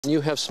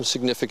You have some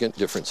significant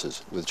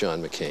differences with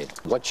John McCain.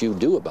 What you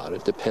do about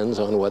it depends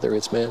on whether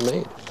it's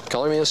man-made.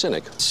 Color me a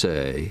cynic.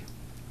 Say,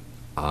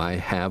 I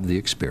have the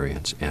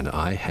experience and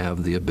I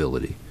have the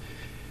ability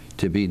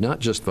to be not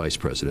just vice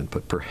president,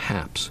 but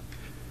perhaps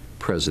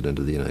president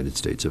of the United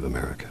States of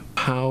America.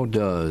 How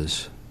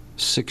does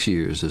 6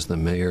 years as the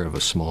mayor of a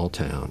small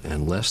town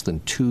and less than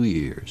 2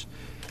 years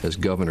as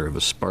governor of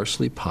a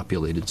sparsely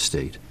populated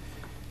state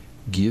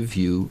give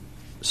you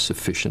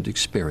sufficient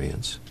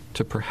experience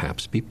to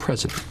perhaps be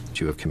president?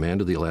 You have command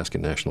of the Alaskan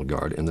National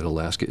Guard and that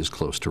Alaska is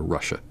close to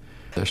Russia.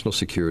 National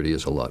security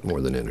is a lot more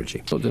than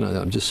energy. Don't deny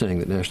that. I'm just saying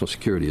that national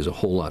security is a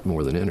whole lot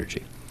more than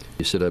energy.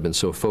 You said I've been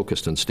so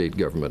focused on state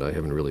government, I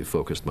haven't really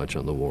focused much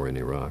on the war in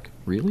Iraq.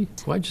 Really?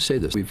 Why'd you say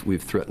this?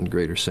 We've threatened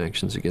greater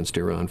sanctions against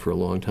Iran for a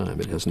long time.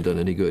 It hasn't done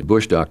any good.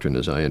 Bush doctrine,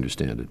 as I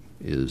understand it,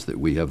 is that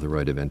we have the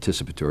right of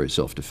anticipatory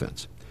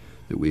self-defense,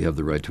 that we have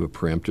the right to a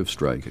preemptive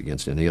strike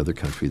against any other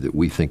country that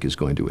we think is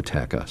going to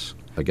attack us.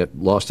 I got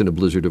lost in a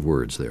blizzard of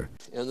words there.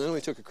 And then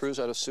we took a cruise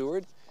out of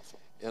Seward,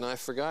 and I've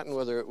forgotten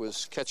whether it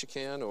was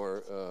Ketchikan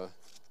or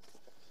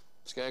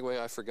Skagway.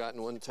 I've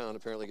forgotten. One town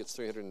apparently gets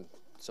 300 and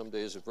some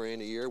days of rain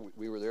a year.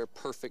 We were there,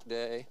 perfect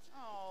day.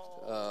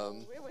 Oh,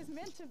 it was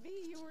meant to be.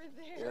 You were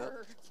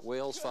there. Yeah.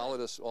 Whales followed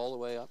us all the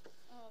way up.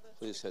 Oh, that's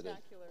Please head in.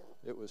 spectacular.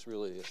 It was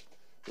really,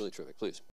 really terrific. Please.